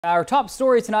Our top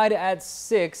story tonight at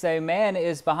 6, a man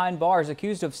is behind bars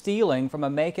accused of stealing from a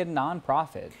Macon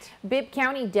nonprofit. Bibb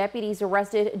County deputies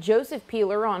arrested Joseph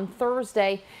Peeler on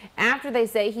Thursday after they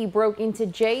say he broke into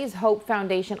Jay's Hope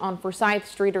Foundation on Forsyth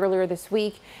Street earlier this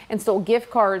week and stole gift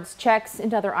cards, checks,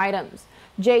 and other items.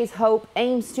 Jay's Hope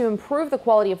aims to improve the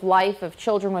quality of life of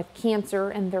children with cancer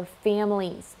and their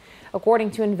families.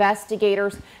 According to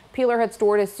investigators, Peeler had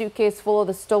stored a suitcase full of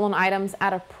the stolen items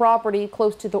at a property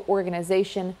close to the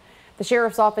organization. The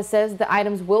sheriff's office says the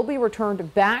items will be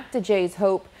returned back to Jay's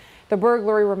Hope. The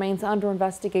burglary remains under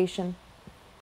investigation.